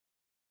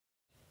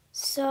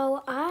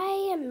So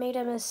I made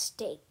a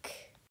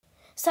mistake.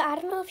 So I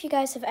don't know if you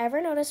guys have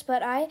ever noticed,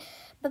 but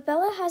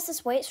Bella has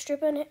this white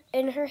strip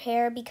in her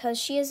hair because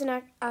she is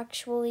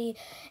actually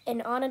an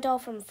Anna doll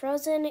from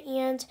Frozen,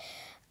 and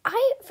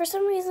for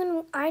some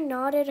reason, I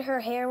knotted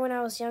her hair when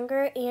I was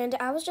younger, and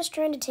I was just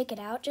trying to take it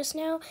out just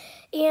now,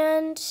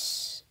 and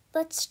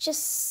let's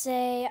just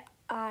say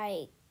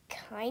I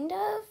kind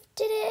of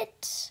did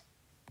it,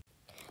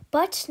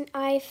 but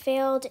I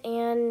failed,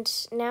 and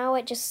now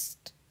it just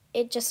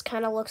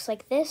kind of looks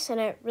like this, and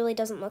it really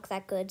doesn't look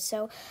that good,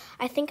 so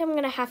I think I'm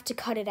gonna have to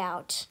cut it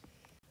out.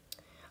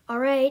 All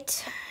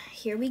right,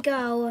 here we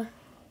go.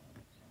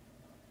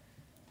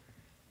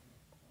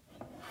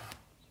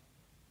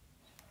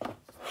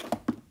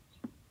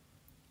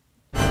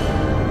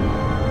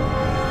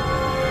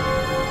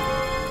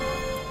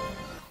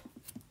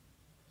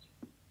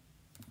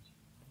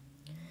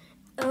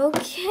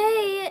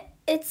 Okay,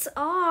 it's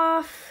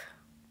off.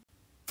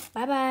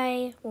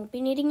 Bye-bye. Won't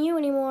be needing you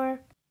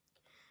anymore.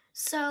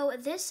 So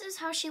this is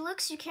how she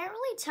looks. You can't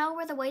really tell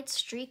where the white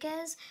streak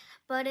is,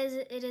 but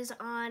it is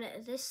on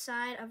this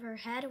side of her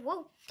head.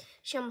 Whoa,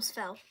 she almost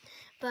fell.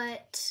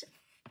 But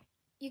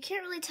you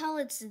can't really tell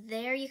it's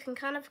there. You can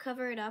kind of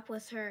cover it up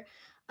with her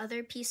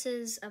other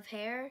pieces of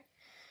hair.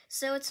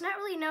 So it's not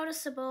really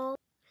noticeable.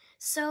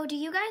 So do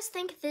you guys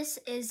think this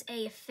is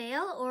a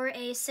fail or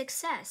a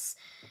success?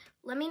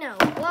 Let me know.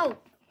 Whoa.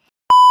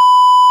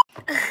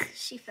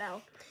 She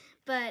fell.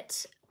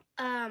 But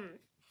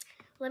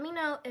let me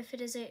know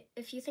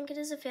if you think it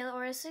is a fail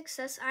or a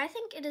success. I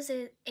think it is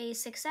a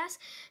success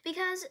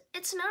because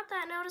it's not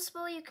that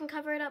noticeable. You can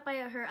cover it up by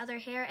her other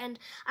hair, and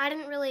I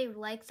didn't really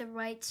like the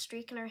white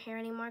streak in her hair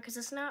anymore because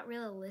it's not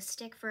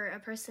realistic for a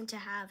person to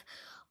have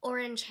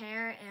orange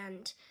hair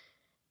and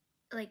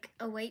like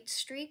a white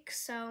streak.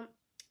 So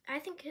I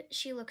think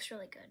she looks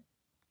really good.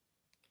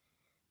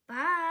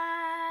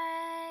 Bye.